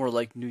lot more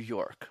like New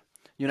York.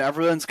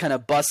 Everyone's kind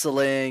of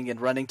bustling and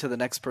running to the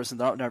next person.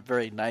 They're not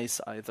very nice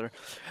either.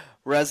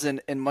 Whereas in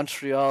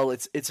Montreal,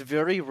 it's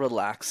very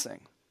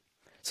relaxing.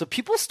 So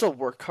people still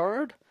work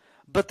hard,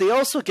 but they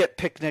also get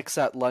picnics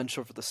at lunch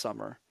over the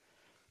summer.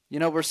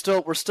 We're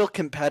still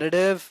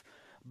competitive,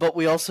 but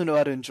we also know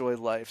how to enjoy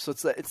life. So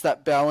it's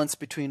that balance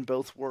between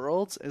both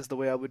worlds is the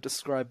way I would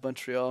describe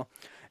Montreal.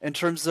 In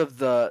terms of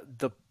the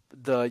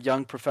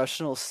young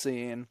professional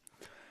scene,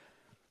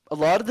 a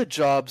lot of the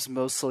jobs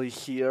mostly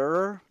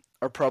here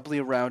are probably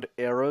around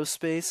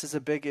aerospace is a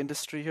big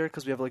industry here,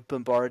 because we have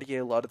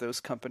Bombardier, a lot of those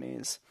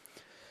companies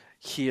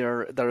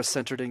here that are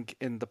centered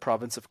in the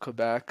province of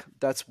Quebec.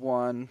 That's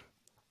one.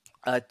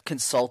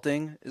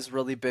 Consulting is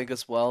really big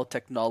as well.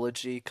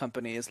 Technology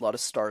companies, a lot of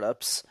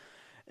startups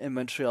in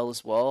Montreal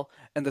as well.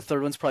 And the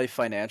third one's probably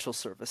financial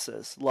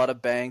services. A lot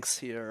of banks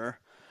here,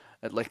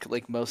 at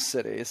like most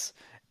cities.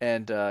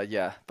 And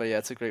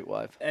it's a great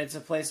vibe. It's a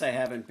place I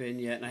haven't been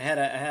yet. And I had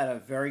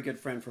a very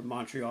good friend from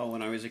Montreal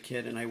when I was a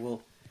kid, and I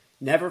will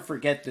never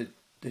forget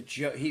the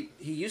joke. He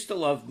used to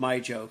love my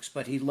jokes,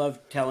 but he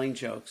loved telling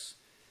jokes.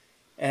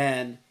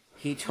 And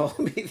he told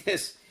me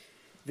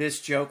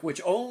this joke,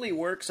 which only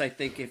works, I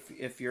think,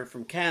 if you're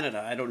from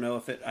Canada. I don't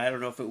know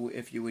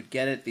if you would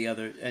get it.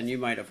 And you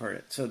might have heard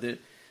it. So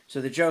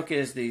the joke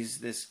is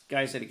this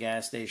guy's at a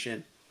gas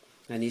station,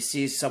 and he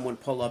sees someone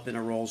pull up in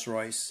a Rolls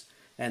Royce,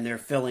 and they're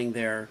filling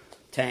their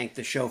tank.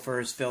 The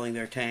chauffeur is filling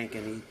their tank,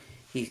 and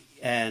The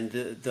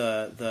attendant,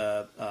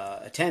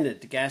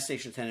 the gas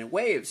station attendant,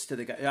 waves to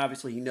the guy.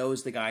 Obviously, he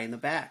knows the guy in the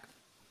back.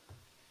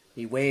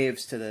 He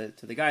waves to the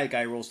guy. The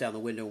guy rolls down the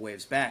window and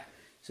waves back.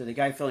 So the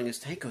guy filling his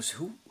tank goes,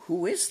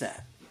 "Who is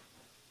that?"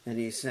 And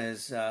he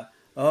says, "That's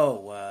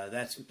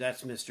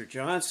Mr.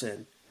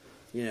 Johnson.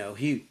 You know,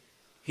 he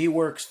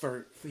works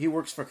for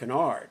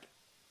Kennard,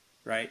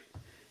 right?"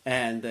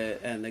 And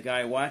the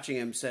guy watching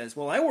him says,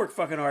 "Well, I work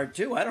fucking hard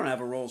too. I don't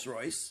have a Rolls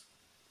Royce."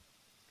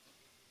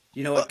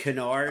 You know what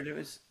Kennard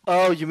is?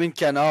 Oh, you mean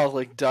canal,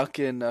 like duck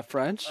in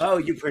French? Oh,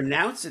 you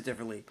pronounce it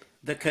differently.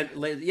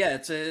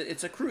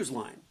 It's a cruise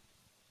line.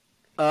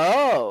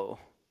 Oh,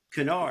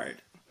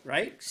 Kennard,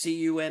 right?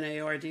 Cunard,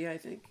 I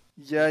think.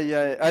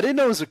 Yeah. I didn't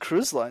know it was a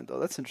cruise line though.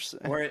 That's interesting.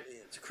 Or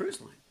it's a cruise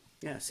line.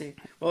 Yeah. See.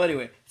 Well,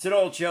 anyway, it's an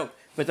old joke.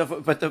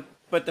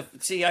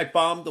 But see, I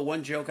bombed the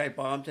one joke I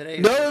bombed today.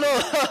 No.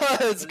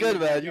 It's good,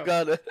 man. You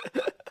got it.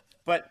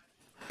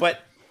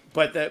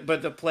 But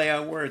the play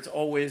on words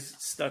always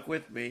stuck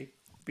with me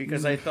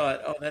because I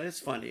thought, oh, that is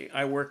funny.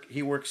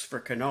 He works for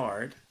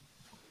Kennard,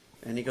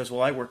 and he goes,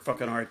 well, I work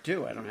fucking hard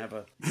too. I don't have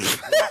a.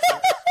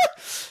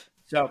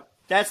 So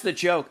that's the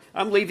joke.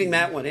 I'm leaving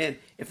that one in.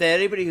 If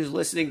anybody who's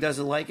listening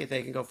doesn't like it,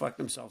 they can go fuck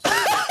themselves.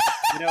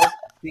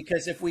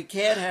 Because if we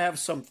can't have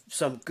some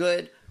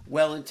good,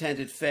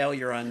 well-intended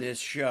failure on this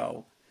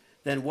show,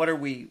 then what are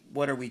we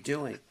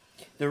doing?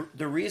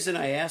 The reason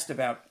I asked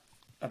about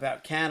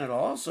Canada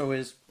also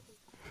is,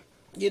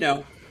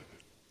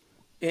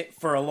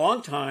 for a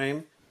long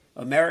time,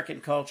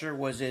 American culture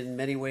was in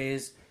many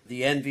ways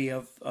the envy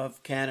of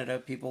Canada.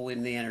 People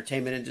in the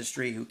entertainment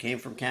industry who came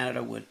from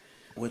Canada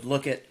would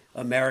look at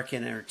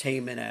American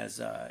entertainment as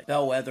a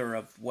bellwether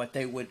of what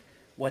they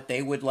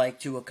would like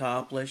to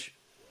accomplish.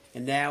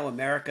 And now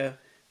America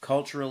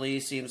culturally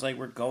seems like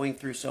we're going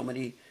through so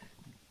many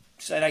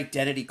an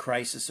identity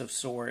crisis of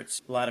sorts.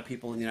 A lot of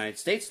people in the United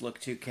States look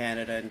to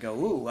Canada and go,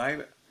 "Ooh,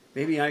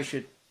 maybe I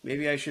should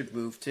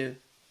move to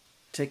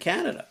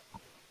Canada."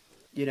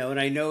 And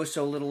I know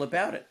so little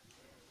about it.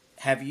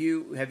 Have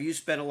you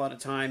spent a lot of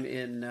time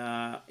in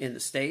the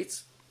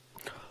States?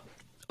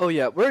 Oh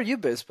yeah, where are you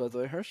based, by the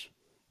way, Hirsch?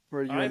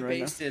 Where are you I'm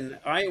based in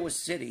Iowa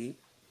City.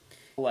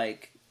 I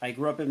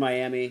grew up in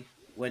Miami,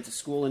 went to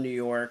school in New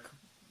York,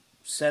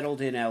 settled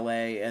in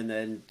LA, and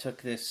then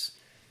took this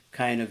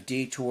kind of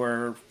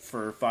detour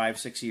for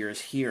 5-6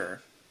 years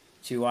here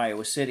to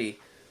Iowa City,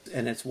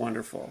 and it's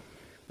wonderful.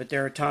 But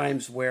there are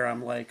times where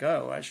I'm like,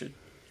 oh, I should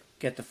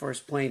get the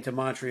first plane to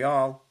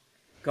Montreal,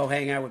 go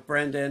hang out with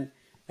Brenden,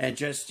 and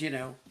just,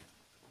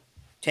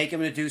 take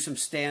him to do some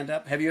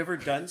stand-up. Have you ever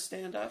done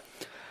stand-up?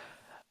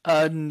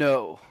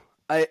 No.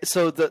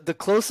 So the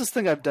closest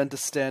thing I've done to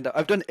stand-up,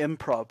 I've done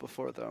improv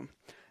before, though.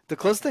 The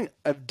closest thing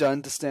I've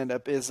done to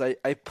stand-up is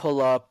I pull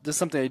up, this is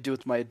something I do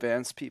with my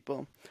advanced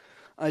people.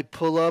 I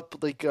pull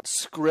up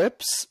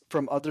scripts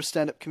from other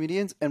stand-up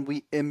comedians and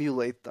we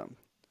emulate them.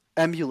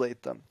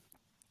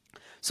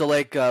 So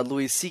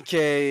Louis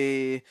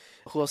C.K.,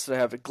 who else did I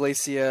have?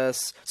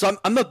 Iglesias. So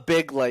I'm a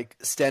big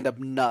stand-up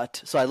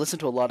nut. So I listen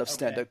to a lot of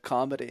stand-up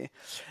comedy,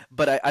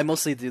 but I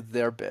mostly do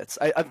their bits.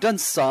 I've done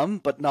some,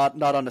 but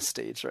not on a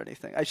stage or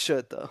anything. I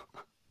should though.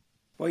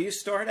 Well, you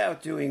start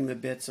out doing the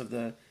bits of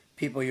the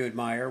people you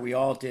admire. We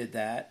all did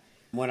that.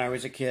 When I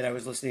was a kid, I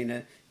was listening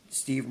to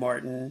Steve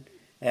Martin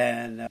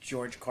and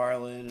George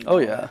Carlin.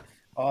 And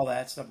all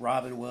that stuff.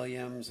 Robin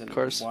Williams, and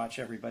watch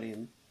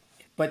everybody.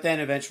 But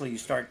then eventually you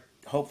start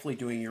hopefully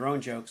doing your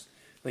own jokes.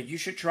 But you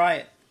should try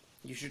it.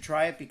 You should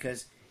try it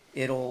because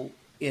it'll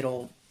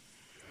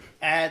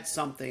add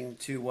something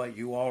to what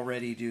you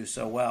already do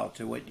so well,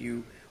 to what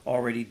you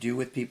already do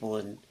with people.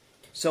 And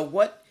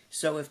so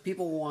if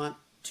people want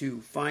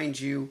to find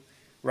you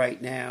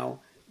right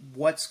now,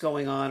 what's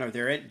going on?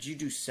 Do you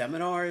do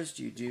seminars?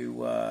 Do you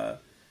do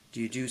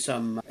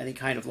any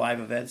kind of live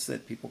events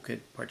that people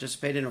could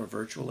participate in, or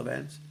virtual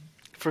events?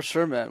 For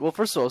sure, man. Well,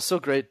 first of all, it's so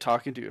great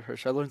talking to you,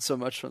 Hirsch. I learned so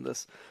much from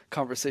this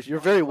conversation. You're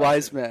a very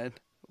wise man.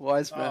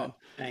 Wise man.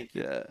 Thank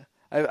you. Yeah.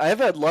 I have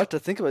had a lot to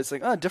think about. It's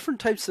like, different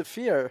types of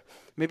fear.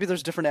 Maybe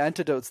there's different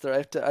antidotes there.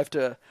 I have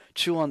to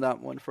chew on that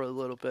one for a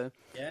little bit.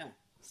 Yeah.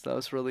 So that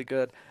was really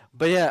good.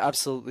 But yeah,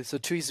 absolutely. So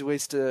 2 easy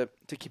ways to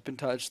keep in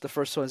touch. The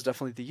first one is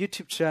definitely the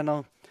YouTube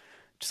channel.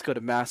 Just go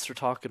to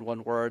MasterTalk in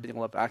one word.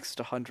 You'll have access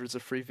to hundreds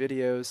of free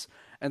videos.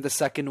 And the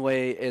second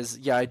way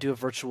is, I do a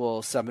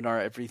virtual seminar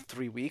every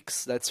 3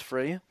 weeks. That's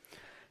free.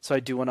 So I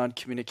do one on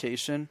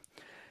communication.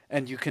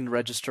 And you can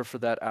register for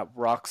that at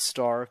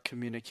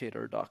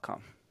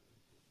rockstarcommunicator.com.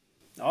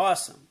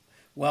 Awesome.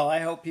 Well, I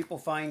hope people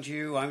find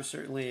you. I'm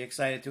certainly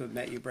excited to have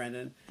met you,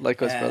 Brenden.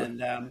 Likewise,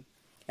 brother.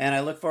 And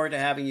I look forward to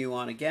having you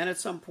on again at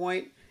some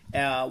point.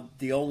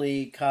 The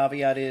only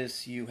caveat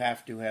is you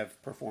have to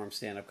have performed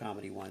stand-up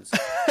comedy once.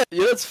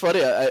 It's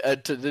funny.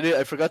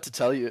 I forgot to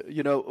tell you.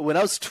 When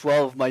I was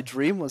 12, my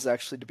dream was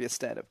actually to be a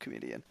stand-up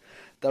comedian.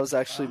 That was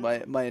actually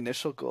my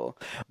initial goal.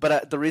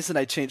 But the reason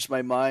I changed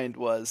my mind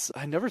was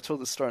I never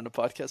told this story on a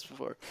podcast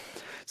before.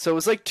 So it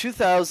was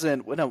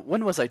 2000.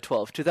 When was I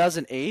 12?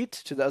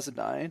 2008,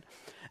 2009.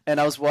 and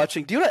I was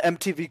watching. Do you know what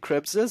MTV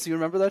Cribs is? You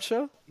remember that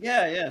show?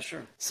 Yeah,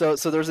 sure. So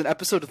there's an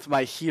episode with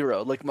my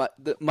hero, like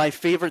my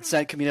favorite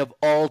stand comedian of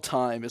all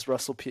time is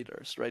Russell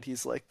Peters, right?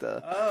 He's like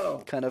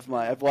kind of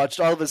I've watched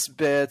all of his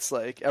bits,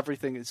 like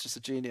everything is just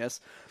a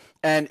genius,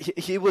 and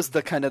he was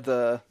the kind of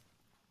the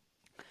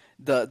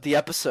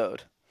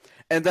episode,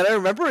 and then I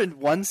remember in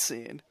one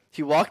scene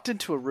he walked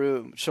into a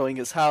room showing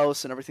his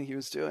house and everything he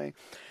was doing,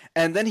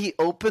 and then he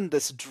opened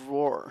this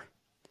drawer,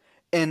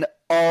 and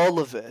all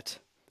of it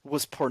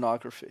was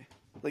pornography,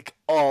 like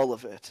all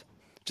of it.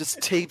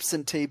 Just tapes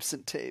and tapes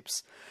and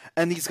tapes.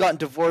 And he's gotten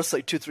divorced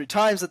like 2-3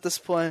 times at this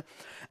point.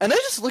 And I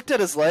just looked at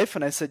his life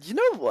and I said, you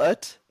know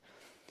what?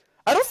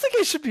 I don't think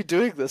I should be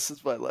doing this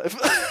with my life.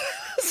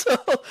 so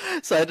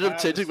I ended up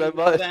changing my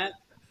mind.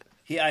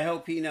 I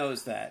hope he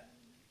knows that.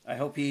 I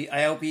hope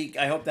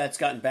that's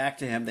gotten back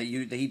to him, that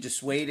he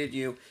dissuaded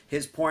you.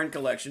 His porn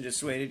collection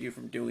dissuaded you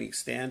from doing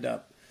stand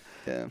up.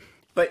 Yeah.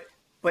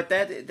 But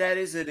that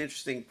is an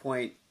interesting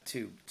point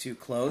to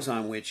close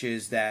on, which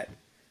is that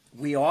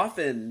we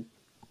often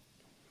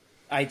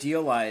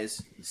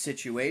idealize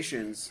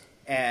situations,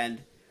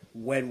 and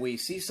when we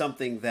see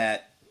something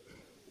that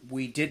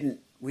we didn't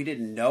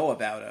know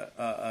about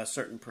a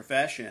certain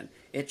profession,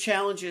 it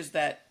challenges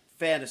that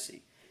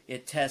fantasy.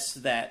 It tests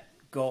that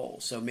goal.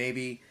 So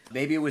maybe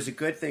it was a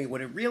good thing.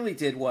 What it really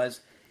did was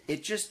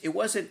it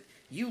wasn't,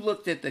 you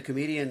looked at the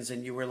comedians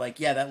and you were like,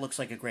 yeah, that looks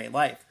like a great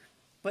life,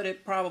 but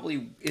it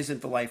probably isn't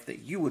the life that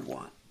you would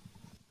want.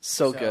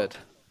 So good.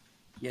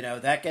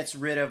 That gets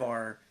rid of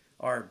our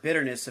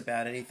bitterness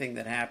about anything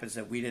that happens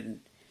that we didn't,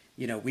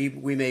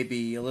 we may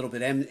be a little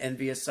bit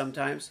envious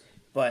sometimes,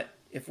 but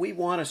if we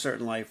want a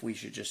certain life, we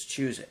should just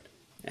choose it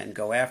and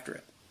go after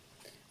it.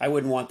 I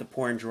wouldn't want the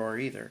porn drawer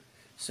either.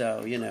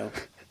 So,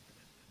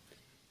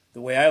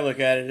 the way I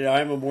look at it,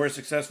 I'm a more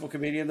successful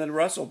comedian than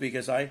Russell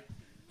because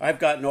I've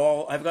gotten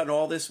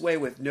all this way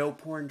with no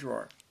porn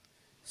drawer.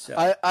 So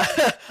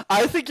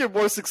I think you're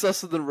more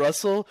successful than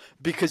Russell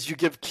because you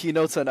give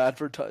keynotes on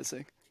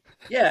advertising.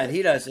 Yeah, and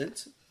he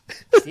doesn't.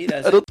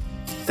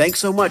 Thanks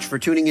so much for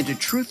tuning into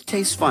Truth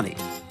Tastes Funny.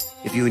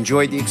 If you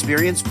enjoyed the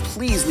experience,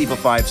 please leave a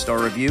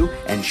 5-star review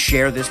and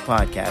share this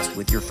podcast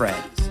with your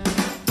friends.